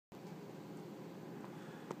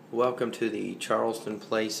Welcome to the Charleston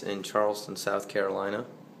place in Charleston, South Carolina.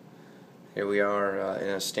 Here we are in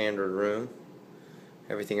a standard room.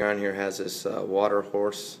 Everything around here has this water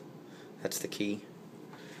horse. That's the key.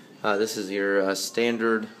 This is your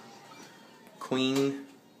standard queen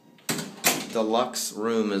deluxe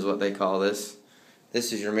room is what they call this.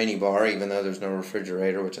 This is your mini bar, even though there's no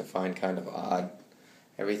refrigerator, which I find kind of odd.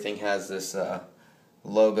 Everything has this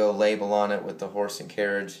logo label on it with the horse and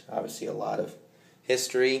carriage. Obviously a lot of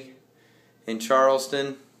history in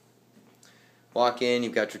Charleston. Walk in,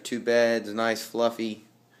 you've got your two beds, nice fluffy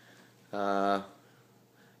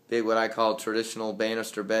big what I call traditional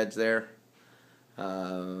banister beds there.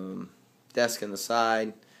 Desk in the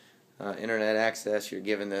side, internet access. You're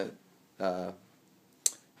given the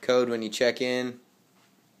code when you check in.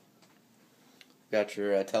 Got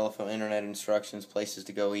your telephone, internet instructions, places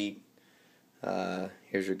to go eat.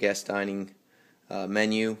 Here's your guest dining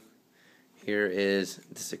menu. Here is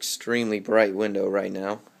this extremely bright window right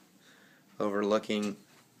now, overlooking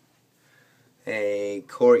a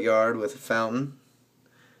courtyard with a fountain.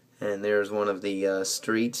 And there's one of the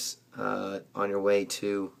streets on your way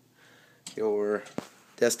to your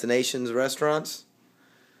destinations restaurants.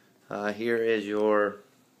 Here is your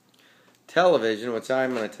television, which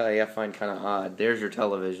I'm going to tell you I find kind of odd. There's your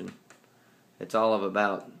television. It's all of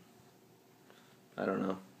about, I don't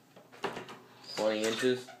know, 20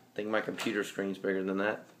 inches. I think my computer screen's bigger than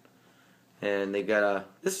that. And they've got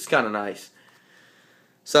this is kind of nice.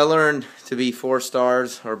 So I learned to be 4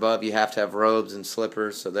 stars or above, you have to have robes and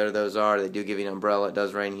slippers. So there those are. They do give you an umbrella. It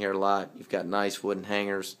does rain here a lot. You've got nice wooden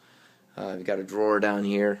hangers. You've got a drawer down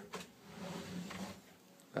here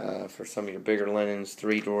for some of your bigger linens.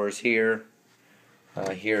 3 drawers here.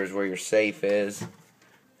 Here's where your safe is.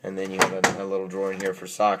 And then you have a little drawer in here for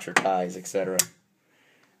socks or ties, etc.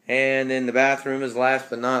 And then the bathroom is last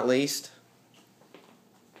but not least.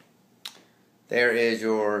 There is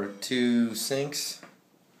your 2 sinks,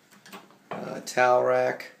 towel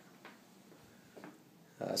rack,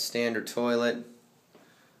 standard toilet,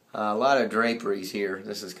 a lot of draperies here.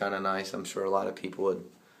 This is kind of nice. I'm sure a lot of people would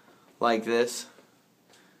like this.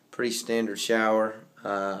 Pretty standard shower.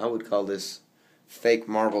 I would call this fake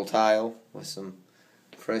marble tile with some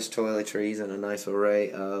fresh toiletries and a nice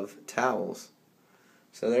array of towels.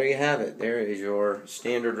 So there you have it. There is your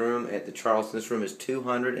standard room at the Charleston. This room is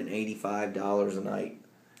 $285 a night,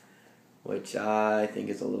 which I think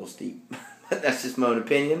is a little steep. But that's just my own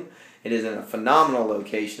opinion. It is in a phenomenal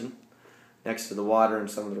location next to the water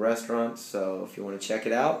and some of the restaurants. So if you want to check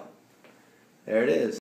it out, there it is.